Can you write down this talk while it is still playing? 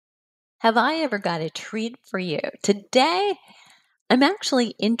Have I ever got a treat for you? Today, I'm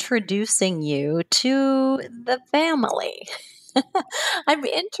actually introducing you to the family. I'm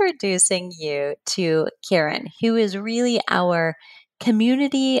introducing you to Karen, who is really our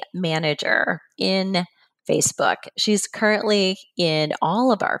community manager in Facebook. She's currently in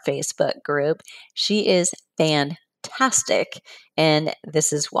all of our Facebook group. She is fantastic, and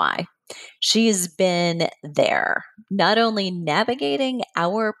this is why. She's been there, not only navigating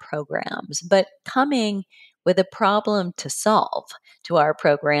our programs, but coming with a problem to solve to our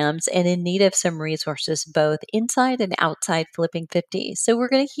programs and in need of some resources, both inside and outside Flipping 50. So, we're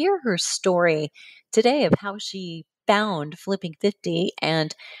going to hear her story today of how she found Flipping 50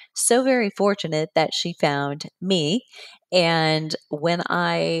 and so very fortunate that she found me. And when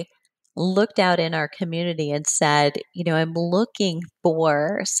I looked out in our community and said, I'm looking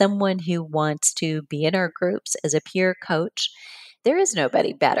for someone who wants to be in our groups as a peer coach. There is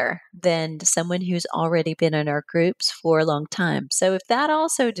nobody better than someone who's already been in our groups for a long time. So, if that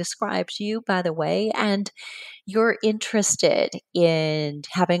also describes you, by the way, and you're interested in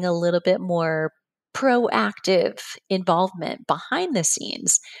having a little bit more proactive involvement behind the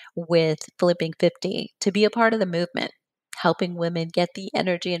scenes with Flipping 50 to be a part of the movement, helping women get the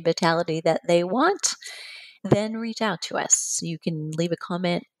energy and vitality that they want, then reach out to us. You can leave a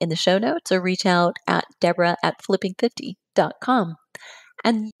comment in the show notes or reach out at Deborah at flipping50.com.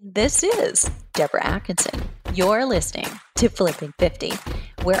 And this is Deborah Atkinson. You're listening to Flipping 50,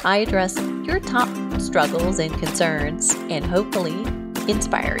 where I address your top struggles and concerns and hopefully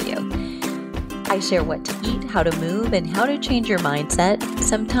inspire you. I share what to eat, how to move, and how to change your mindset,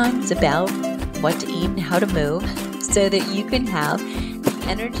 sometimes about what to eat and how to move, so that you can have the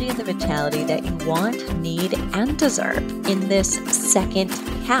energy and the vitality that you want, need, and deserve in this second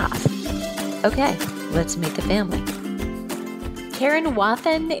half. Okay, let's meet the family. Karen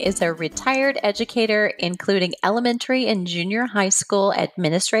Wathen is a retired educator, including elementary and junior high school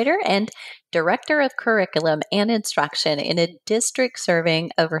administrator and director of curriculum and instruction in a district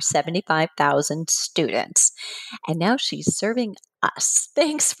serving over 75,000 students. And now she's serving us.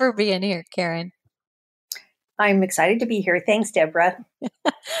 Thanks for being here, Karen. I'm excited to be here. Thanks, Deborah.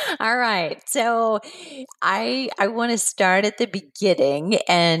 All right. So I want to start at the beginning.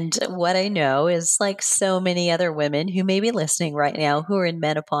 And what I know is, like so many other women who may be listening right now who are in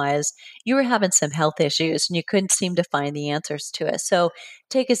menopause, you were having some health issues and you couldn't seem to find the answers to it. So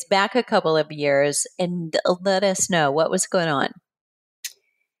take us back a couple of years and let us know what was going on.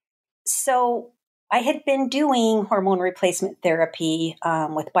 So I had been doing hormone replacement therapy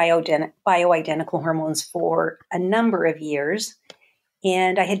with bioidentical hormones for a number of years.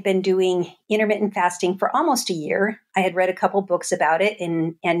 And I had been doing intermittent fasting for almost a year. I had read a couple books about it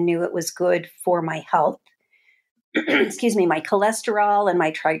and knew it was good for my health. Excuse me, my cholesterol and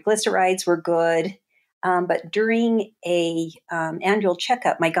my triglycerides were good. But during a annual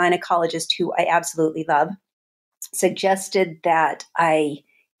checkup, my gynecologist, who I absolutely love, suggested that I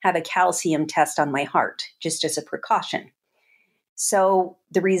have a calcium test on my heart, just as a precaution. So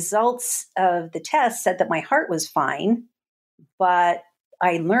the results of the test said that my heart was fine, but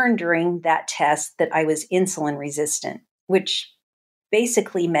I learned during that test that I was insulin resistant, which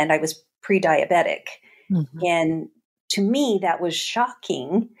basically meant I was pre-diabetic. Mm-hmm. And to me, that was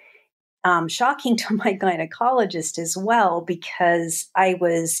shocking to my gynecologist as well, because I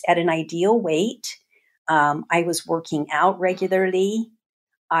was at an ideal weight. I was working out regularly.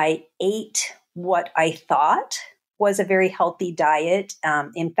 I ate what I thought was a very healthy diet.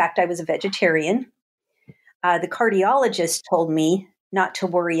 In fact, I was a vegetarian. The cardiologist told me not to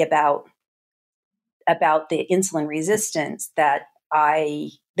worry about the insulin resistance, that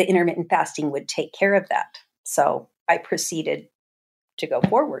the intermittent fasting would take care of that. So I proceeded to go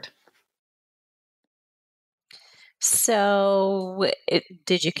forward. So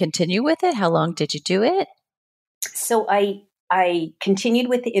did you continue with it? How long did you do it? So I continued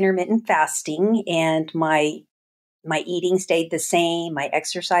with the intermittent fasting, and my eating stayed the same. My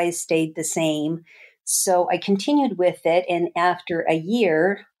exercise stayed the same. So I continued with it. And after a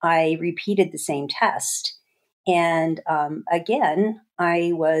year, I repeated the same test. And again,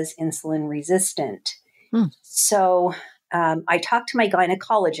 I was insulin resistant. So I talked to my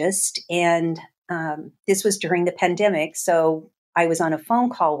gynecologist, and this was during the pandemic. So I was on a phone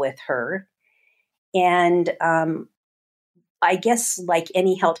call with her. And I guess, like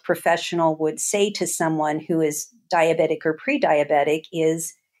any health professional would say to someone who is diabetic or pre-diabetic,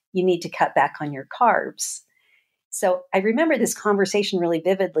 is you need to cut back on your carbs. So I remember this conversation really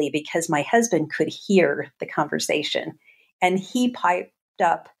vividly because my husband could hear the conversation, and he piped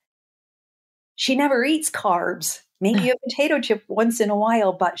up, she never eats carbs. Maybe a potato chip once in a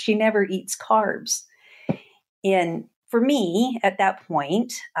while, but she never eats carbs. And for me, at that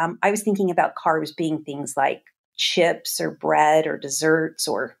point, I was thinking about carbs being things like chips or bread or desserts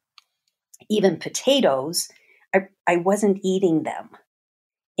or even potatoes. I wasn't eating them.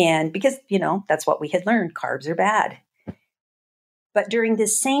 And because, that's what we had learned, carbs are bad. But during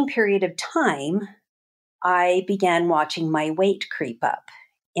this same period of time, I began watching my weight creep up.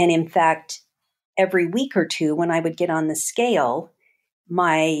 And in fact, every week or two, when I would get on the scale,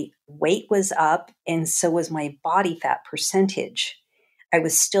 my weight was up and so was my body fat percentage. I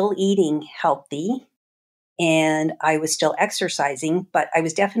was still eating healthy and I was still exercising, but I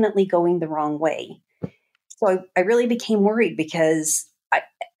was definitely going the wrong way. So I really became worried because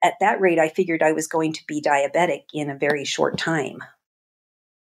at that rate, I figured I was going to be diabetic in a very short time.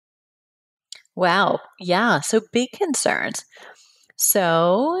 Wow. Yeah. So big concerns.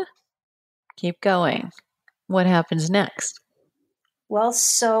 So keep going. What happens next? Well,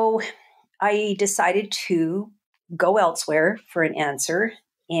 so I decided to go elsewhere for an answer.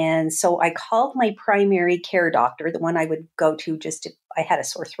 And so I called my primary care doctor, the one I would go to just if I had a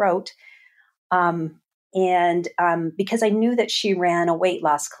sore throat. Because I knew that she ran a weight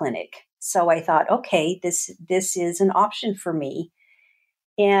loss clinic. So I thought, okay, this is an option for me.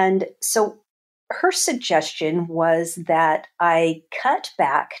 And so her suggestion was that I cut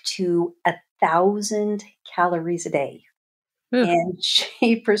back to 1,000 calories a day. Ooh. And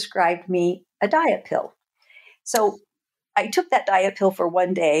she prescribed me a diet pill. So I took that diet pill for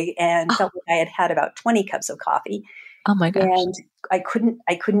one day and Oh, felt like I had had about 20 cups of coffee. oh my gosh. And I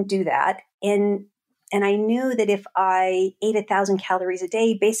couldn't do that. And I knew that if I ate 1,000 calories a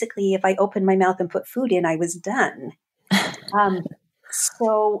day, basically if I opened my mouth and put food in, I was done. Um,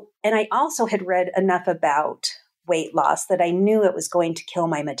 and I also had read enough about weight loss that I knew it was going to kill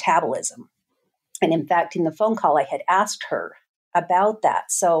my metabolism. And in fact, in the phone call, I had asked her about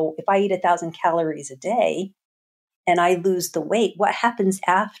that. So if I eat 1,000 calories a day and I lose the weight, what happens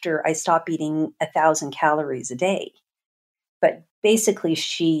after I stop eating 1,000 calories a day? But basically,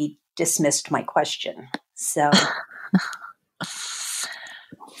 she dismissed my question. So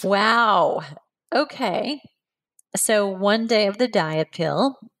Wow. Okay. So one day of the diet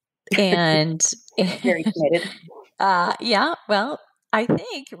pill and very committed. yeah, well, I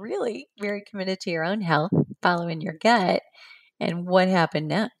think really very committed to your own health, following your gut. And what happened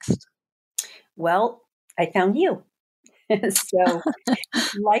next? Well, I found you. So,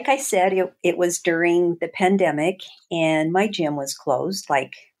 like I said, it was during the pandemic and my gym was closed,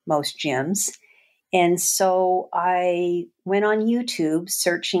 like most gyms. And so I went on YouTube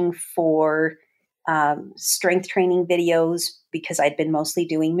searching for strength training videos because I'd been mostly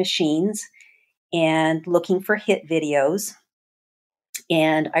doing machines and looking for HIIT videos.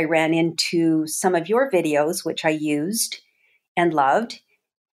 And I ran into some of your videos, which I used and loved.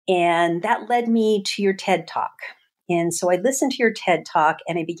 And that led me to your TED Talk. And so I listened to your TED Talk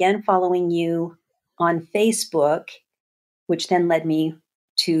and I began following you on Facebook, which then led me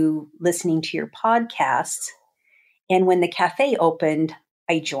to listening to your podcasts. And when the cafe opened,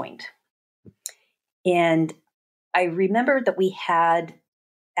 I joined. And I remember that we had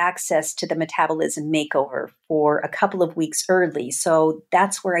access to the metabolism makeover for a couple of weeks early. So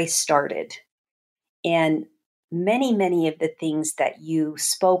that's where I started. And many of the things that you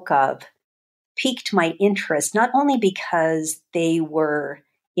spoke of piqued my interest, not only because they were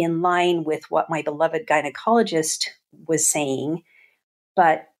in line with what my beloved gynecologist was saying,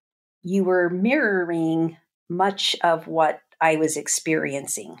 but you were mirroring much of what I was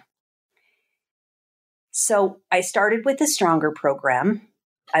experiencing. So I started with the Stronger program.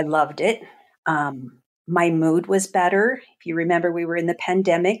 I loved it. My mood was better. If you remember, we were in the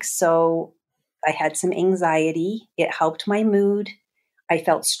pandemic, so I had some anxiety. It helped my mood. I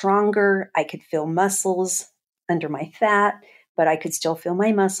felt stronger. I could feel muscles under my fat, but I could still feel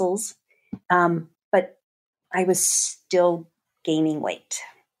my muscles. But I was still gaining weight.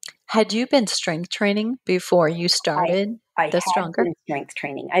 Had you been strength training before you I, started I the had Stronger? been strength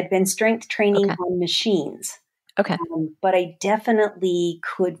training. I'd been strength training Okay. on machines. Okay. But I definitely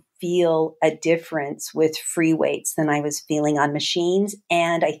could feel a difference with free weights than I was feeling on machines.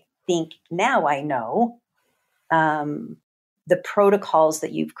 And I think now I know the protocols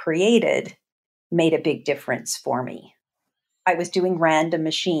that you've created made a big difference for me. I was doing random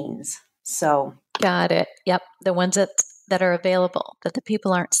machines. So Got it. Yep. The ones that are available that the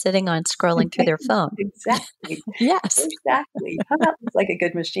people aren't sitting on scrolling through their phone. exactly. Yes. Exactly. Oh, that looks like a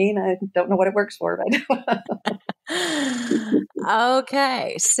good machine. I don't know what it works for, but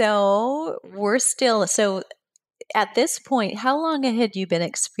Okay. So at this point, how long had you been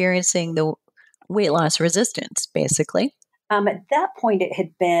experiencing the weight loss resistance, basically. At that point, it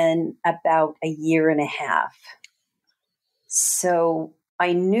had been about a year and a half. So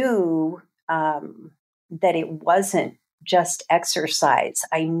I knew that it wasn't just exercise.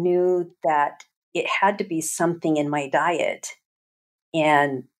 I knew that it had to be something in my diet.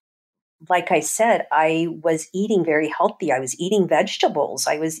 And like I said, I was eating very healthy. I was eating vegetables.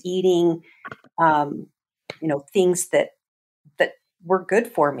 I was eating, um, things that were good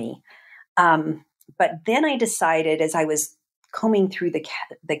for me. But then I decided, as I was combing through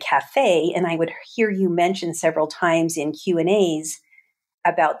the cafe, and I would hear you mention several times in Q&As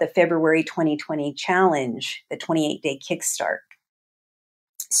about the February 2020 challenge, the 28-day kickstart.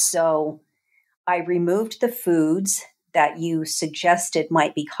 So I removed the foods that you suggested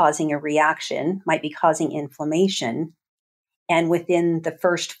might be causing a reaction, might be causing inflammation. And within the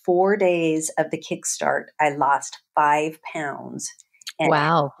first 4 days of the kickstart, I lost 5 pounds and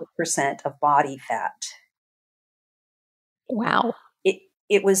Wow. 0.5% of body fat. Wow.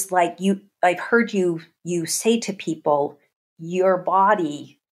 It was like I've heard you say to people, your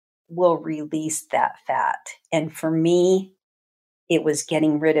body will release that fat. And for me, it was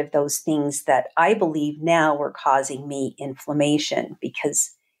getting rid of those things that I believe now were causing me inflammation,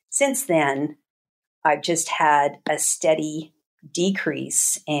 because since then I've just had a steady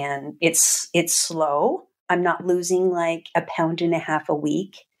decrease, and it's slow. I'm not losing like 1.5 pounds a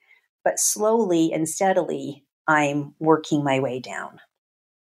week, but slowly and steadily I'm working my way down.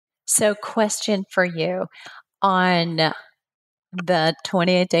 So, question for you on the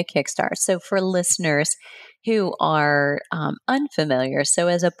 28-day kickstart. So, for listeners who are unfamiliar, so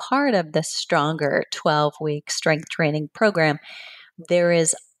as a part of the Stronger 12-week strength training program, there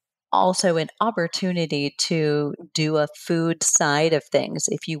is also an opportunity to do a food side of things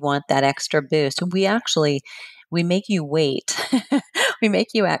if you want that extra boost. We make you wait. We make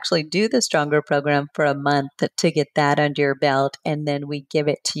you actually do the Stronger program for a month to get that under your belt, and then we give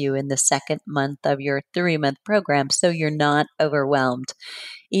it to you in the second month of your 3-month program, so you're not overwhelmed.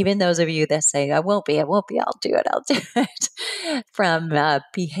 Even those of you that say, I won't be, I'll do it. From a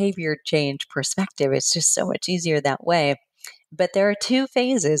behavior change perspective, it's just so much easier that way. But there are 2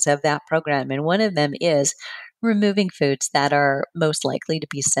 phases of that program, and one of them is removing foods that are most likely to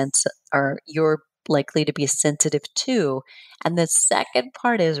be or you're likely to be sensitive to. And the second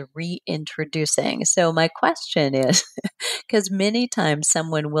part is reintroducing. So my question is, because many times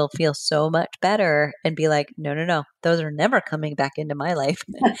someone will feel so much better and be like, no, no, no, those are never coming back into my life.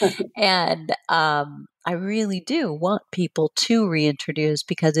 And I really do want people to reintroduce,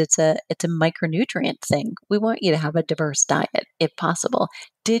 because it's a micronutrient thing. We want you to have a diverse diet if possible.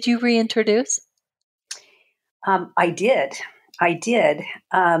 Did you reintroduce? I did. I did.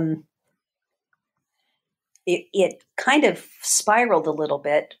 It kind of spiraled a little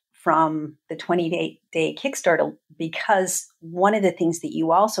bit from the 28-day Kickstarter, because one of the things that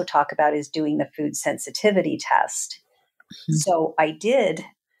you also talk about is doing the food sensitivity test. So I did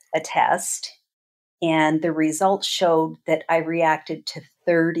a test, and the results showed that I reacted to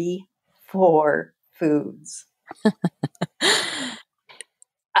 34 foods. I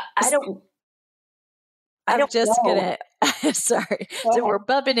don't. I I'm don't just know. gonna sorry. Go So ahead. we're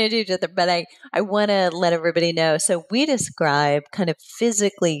bumping into each other, but I want to let everybody know. So we describe kind of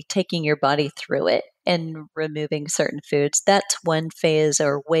physically taking your body through it and removing certain foods. That's one phase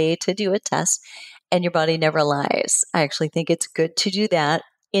or way to do a test, and your body never lies. I actually think it's good to do that.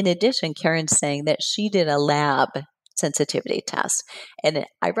 In addition, Karen's saying that she did a lab sensitivity test, and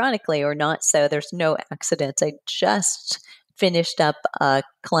ironically or not so, there's no accidents. I just finished up a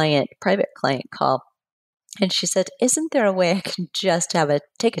private client call, and she said, isn't there a way I can just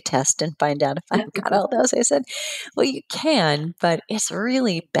take a test and find out if I've got all those? I said, well, you can, but it's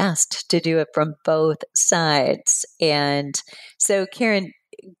really best to do it from both sides. And so, Karen,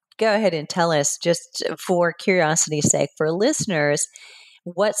 go ahead and tell us, just for curiosity's sake, for listeners,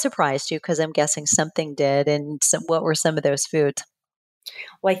 what surprised you? Because I'm guessing something did. And what were some of those foods?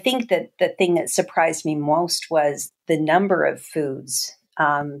 Well, I think that the thing that surprised me most was the number of foods,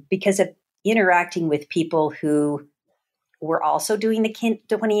 because of interacting with people who were also doing the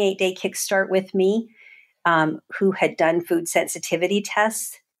 28-day Kickstart with me, who had done food sensitivity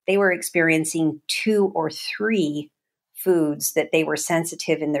tests. They were experiencing 2 or 3 foods that they were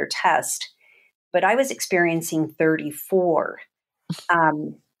sensitive in their test, but I was experiencing 34.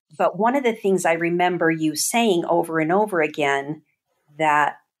 But one of the things I remember you saying over and over again,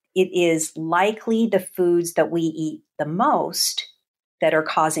 that it is likely the foods that we eat the most that are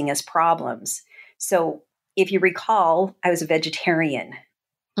causing us problems. So if you recall, I was a vegetarian.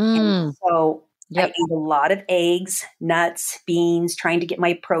 And Mm, so I yep. ate a lot of eggs, nuts, beans, trying to get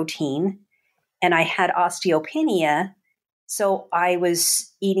my protein. and I had osteopenia. So I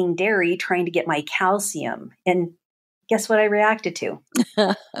was eating dairy, trying to get my calcium. And guess what I reacted to?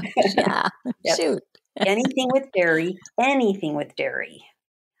 Yeah. Yep. Shoot. Anything with dairy, anything with dairy.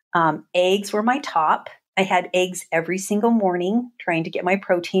 Eggs were my top. I had eggs every single morning, trying to get my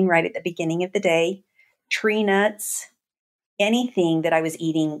protein right at the beginning of the day. Tree nuts, anything that I was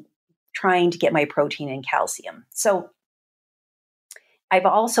eating, trying to get my protein and calcium. So I've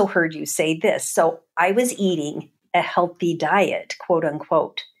also heard you say this. So I was eating a healthy diet, quote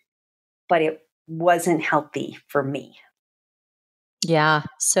unquote, but it wasn't healthy for me. Yeah.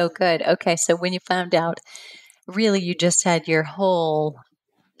 So good. Okay. So when you found out, really, you just had your whole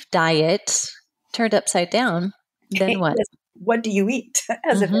diet turned upside down, then what? Yes. What do you eat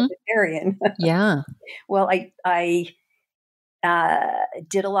as a Mm-hmm. vegetarian? Yeah. Well, I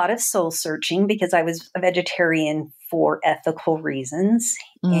did a lot of soul searching because I was a vegetarian for ethical reasons,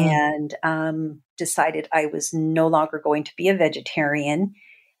 Mm. and decided I was no longer going to be a vegetarian.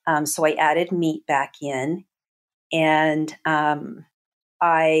 So I added meat back in, and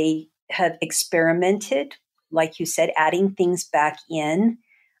I have experimented, like you said, adding things back in.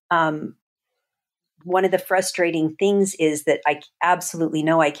 Um, One of the frustrating things is that I absolutely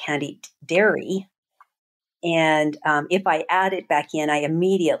know I can't eat dairy. And if I add it back in, I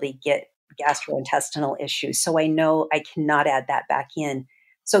immediately get gastrointestinal issues. So I know I cannot add that back in.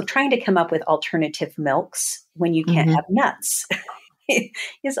 So trying to come up with alternative milks when you can't Mm-hmm. have nuts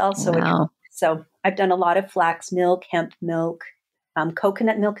is also a trick. Wow. So I've done a lot of flax milk, hemp milk,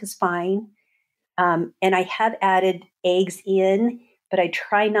 coconut milk is fine. And I have added eggs in, but I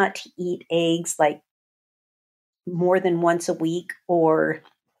try not to eat eggs like more than once a week, or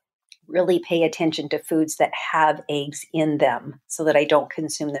really pay attention to foods that have eggs in them so that I don't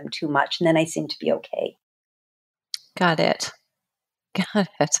consume them too much. And then I seem to be okay. Got it. Got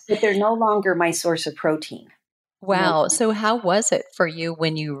it. But they're no longer my source of protein. No. Wow. So how was it for you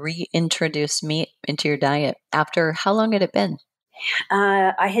when you reintroduced meat into your diet? After how long had it been?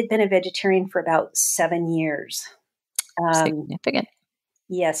 I had been a vegetarian for about 7 years. Um, Significant.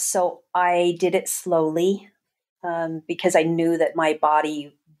 yes, so I did it slowly, because I knew that my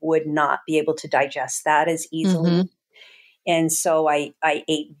body would not be able to digest that as Mm-hmm. easily. And so I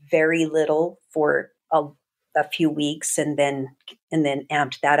ate very little for a few weeks, and then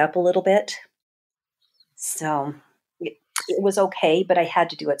amped that up a little bit. So it was okay, but I had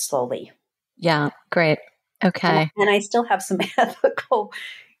to do it slowly. Yeah. Great. And, Okay. and I still have some ethical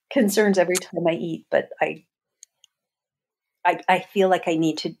concerns every time I eat, but I feel like I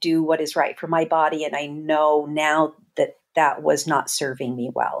need to do what is right for my body. And I know now that that was not serving me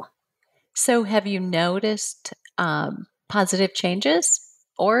well. So have you noticed positive changes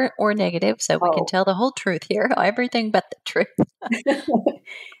or negative? So we can Oh, tell the whole truth here, everything but the truth.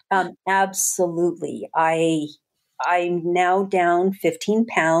 absolutely. I'm now down 15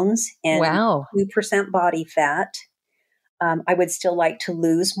 pounds and Wow. 2% body fat. I would still like to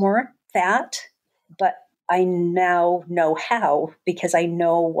lose more fat, but I now know how because I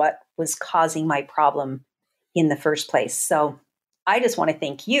know what was causing my problem in the first place. So I just want to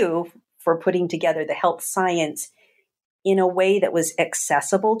thank you for putting together the health science in a way that was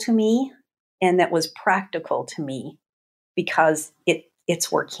accessible to me and that was practical to me, because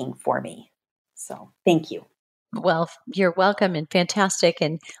it's working for me. So thank you. Well, you're welcome and fantastic.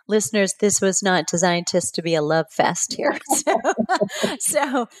 And listeners, this was not designed just to be a love fest here.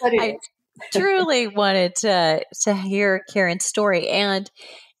 So But it I is. truly wanted to hear Karen's story. And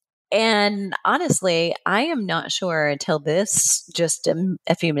honestly, I am not sure until this just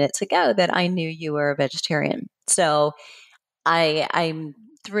a few minutes ago that I knew you were a vegetarian. So I'm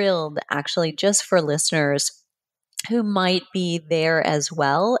thrilled actually just for listeners who might be there as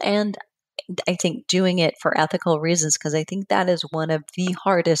well. And I think doing it for ethical reasons, because I think that is one of the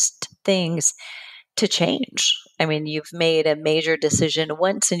hardest things to change. I mean, you've made a major decision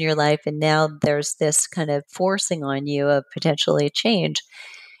once in your life, and now there's this kind of forcing on you of potentially change.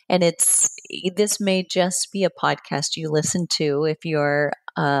 And this may just be a podcast you listen to if you're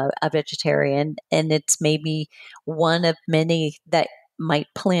a vegetarian, and it's maybe one of many that might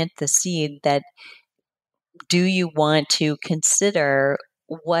plant the seed that do you want to consider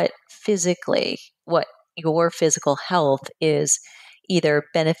what your physical health is either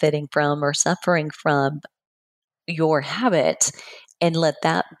benefiting from or suffering from your habits, and let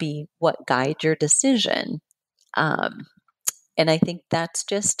that be what guides your decision. Um, and I think that's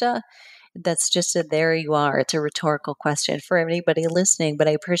just a there you are. It's a rhetorical question for anybody listening, but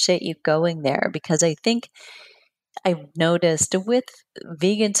I appreciate you going there because I think I've noticed with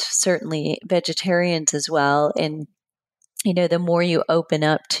vegans, certainly vegetarians as well, and the more you open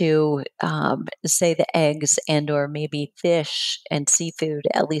up to, say, the eggs and or maybe fish and seafood,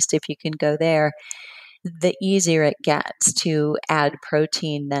 at least if you can go there, the easier it gets to add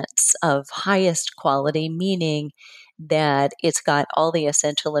protein that's of highest quality, meaning that it's got all the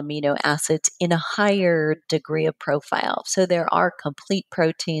essential amino acids in a higher degree of profile. So there are complete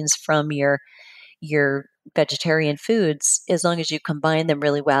proteins from your vegetarian foods as long as you combine them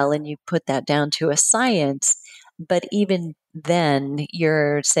really well and you put that down to a science. But even then,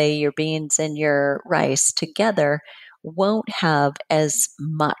 your beans and your rice together won't have as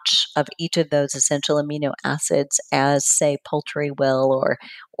much of each of those essential amino acids as, say, poultry will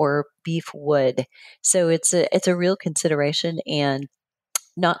or beef would. So it's a real consideration. And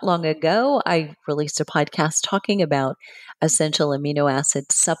not long ago, I released a podcast talking about essential amino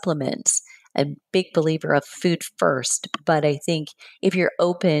acid supplements. I'm a big believer of food first, but I think if you're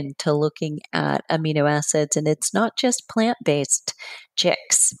open to looking at amino acids, and it's not just plant based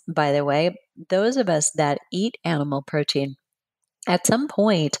chicks, by the way, those of us that eat animal protein, at some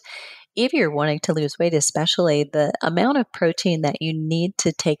point, if you're wanting to lose weight, especially the amount of protein that you need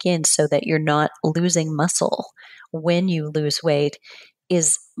to take in so that you're not losing muscle when you lose weight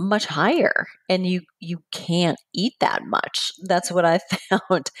is much higher, and you can't eat that much. That's what I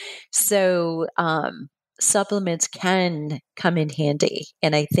found. So supplements can come in handy,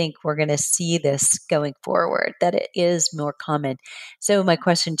 and I think we're going to see this going forward, that it is more common. So my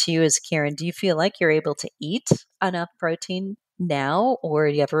question to you is, Karen, do you feel like you're able to eat enough protein now, or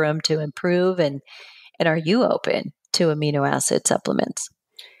do you have room to improve, and are you open to amino acid supplements?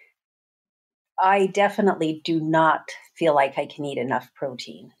 I definitely do not feel like I can eat enough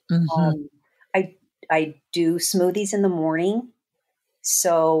protein. Mm-hmm. Um, I I do smoothies in the morning,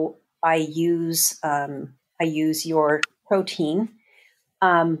 so I use your protein.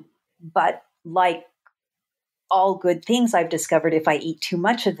 But like all good things, I've discovered if I eat too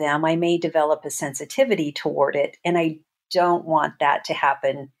much of them, I may develop a sensitivity toward it, and I don't want that to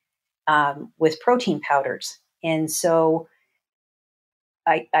happen with protein powders. And so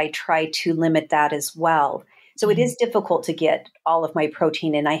I try to limit that as well. So it is difficult to get all of my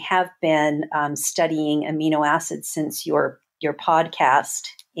protein, and I have been studying amino acids since your podcast,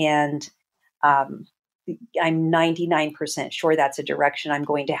 and um, I'm 99% sure that's a direction I'm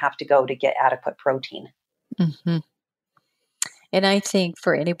going to have to go to get adequate protein. Mm-hmm. And I think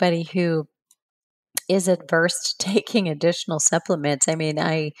for anybody who is adverse to taking additional supplements, I mean,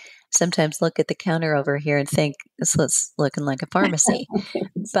 I sometimes look at the counter over here and think this looks looking like a pharmacy.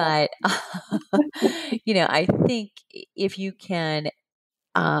 But, I think if you can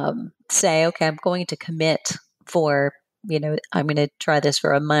say, okay, I'm going to commit for, I'm going to try this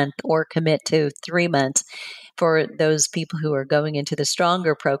for a month or commit to 3 months for those people who are going into the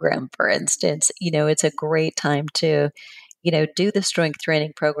stronger program, for instance, it's a great time to do the strength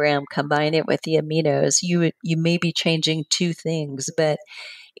training program, combine it with the aminos. You may be changing two things, but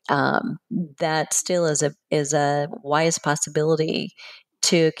that still is a wise possibility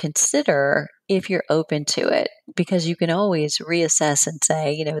to consider if you're open to it, because you can always reassess and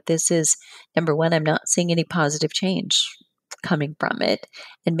say, this is number one, I'm not seeing any positive change coming from it,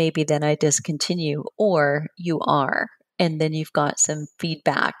 and maybe then I discontinue, or you are, and then you've got some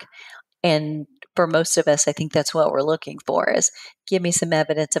feedback. And for most of us, I think that's what we're looking for is give me some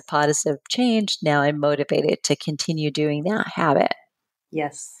evidence of positive change. Now I'm motivated to continue doing that habit.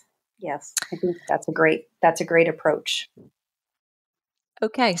 Yes, yes, I think that's a great approach.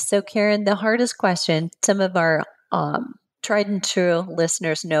 Okay, so Karen, the hardest question, some of our tried and true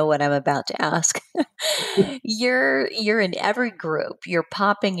listeners know what I'm about to ask. You're in every group. You're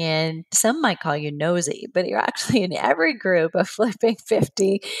popping in. Some might call you nosy, but you're actually in every group of flipping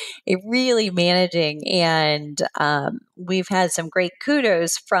 50, really managing. And we've had some great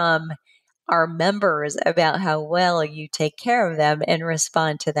kudos from our members about how well you take care of them and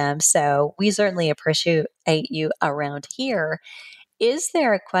respond to them. So we certainly appreciate you around here. Is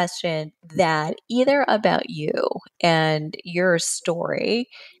there a question that either about you and your story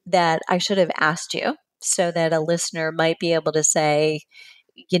that I should have asked you so that a listener might be able to say,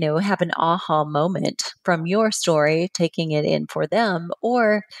 have an aha moment from your story, taking it in for them,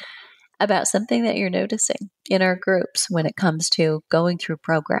 or about something that you're noticing in our groups when it comes to going through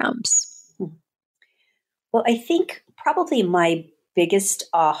programs? Well, I think probably my biggest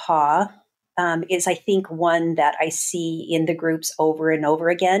aha is I think one that I see in the groups over and over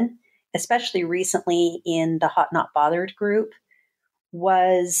again, especially recently in the Hot Not Bothered group,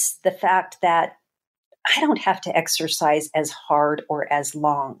 was the fact that I don't have to exercise as hard or as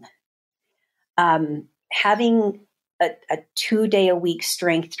long. Having a 2 day a week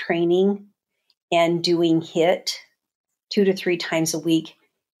strength training and doing HIIT 2 to 3 times a week.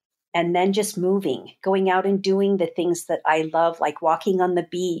 And then just moving, going out and doing the things that I love, like walking on the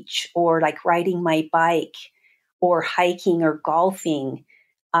beach or like riding my bike or hiking or golfing.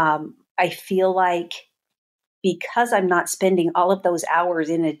 I feel like because I'm not spending all of those hours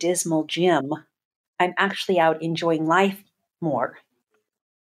in a dismal gym, I'm actually out enjoying life more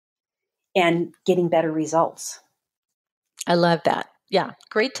and getting better results. I love that. Yeah,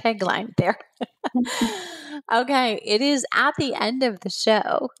 great tagline there. Okay, it is at the end of the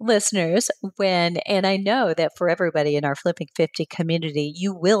show, listeners, and I know that for everybody in our Flipping 50 community,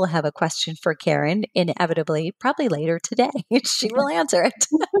 you will have a question for Karen inevitably, probably later today. She will answer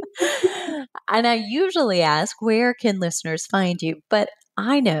it. And I usually ask, where can listeners find you? But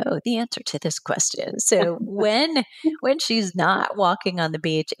I know the answer to this question. So when she's not walking on the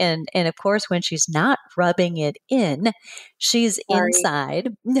beach and of course when she's not rubbing it in, she's Sorry. inside.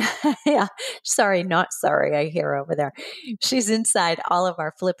 Yeah. Sorry, not sorry, I hear over there. She's inside all of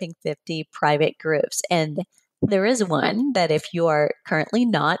our Flipping 50 private groups. And there is one that if you are currently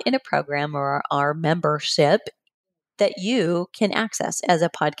not in a program or our membership, that you can access as a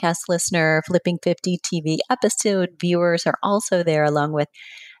podcast listener. Flipping 50 TV episode viewers are also there, along with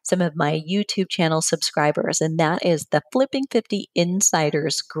some of my YouTube channel subscribers, and that is the Flipping 50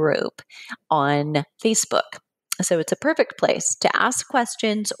 Insiders group on Facebook. So it's a perfect place to ask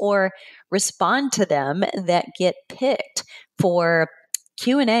questions or respond to them that get picked for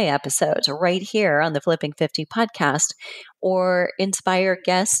Q&A episodes right here on the Flipping 50 podcast, or inspire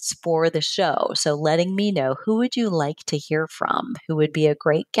guests for the show. So letting me know, who would you like to hear from? Who would be a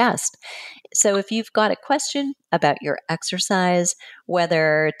great guest? So if you've got a question about your exercise,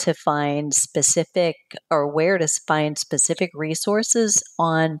 whether to find specific or where to find specific resources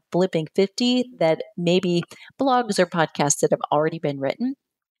on Flipping 50 that maybe blogs or podcasts that have already been written,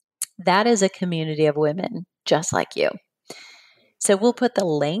 that is a community of women just like you. So we'll put the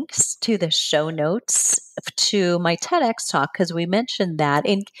links to the show notes to my TEDx talk because we mentioned that,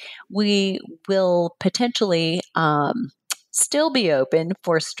 and we will potentially still be open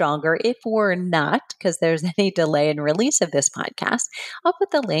for Stronger. If we're not, because there's any delay in release of this podcast, I'll put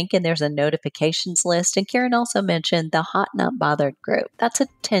the link and there's a notifications list. And Karen also mentioned the Hot Not Bothered group. That's a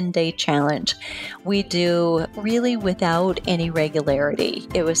 10-day challenge we do really without any regularity.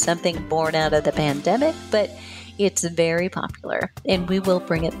 It was something born out of the pandemic, but it's very popular and we will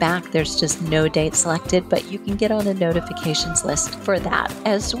bring it back. There's just no date selected, but you can get on the notifications list for that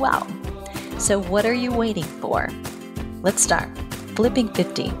as well. So what are you waiting for? Let's start Flipping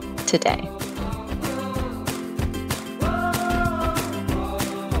 50 today.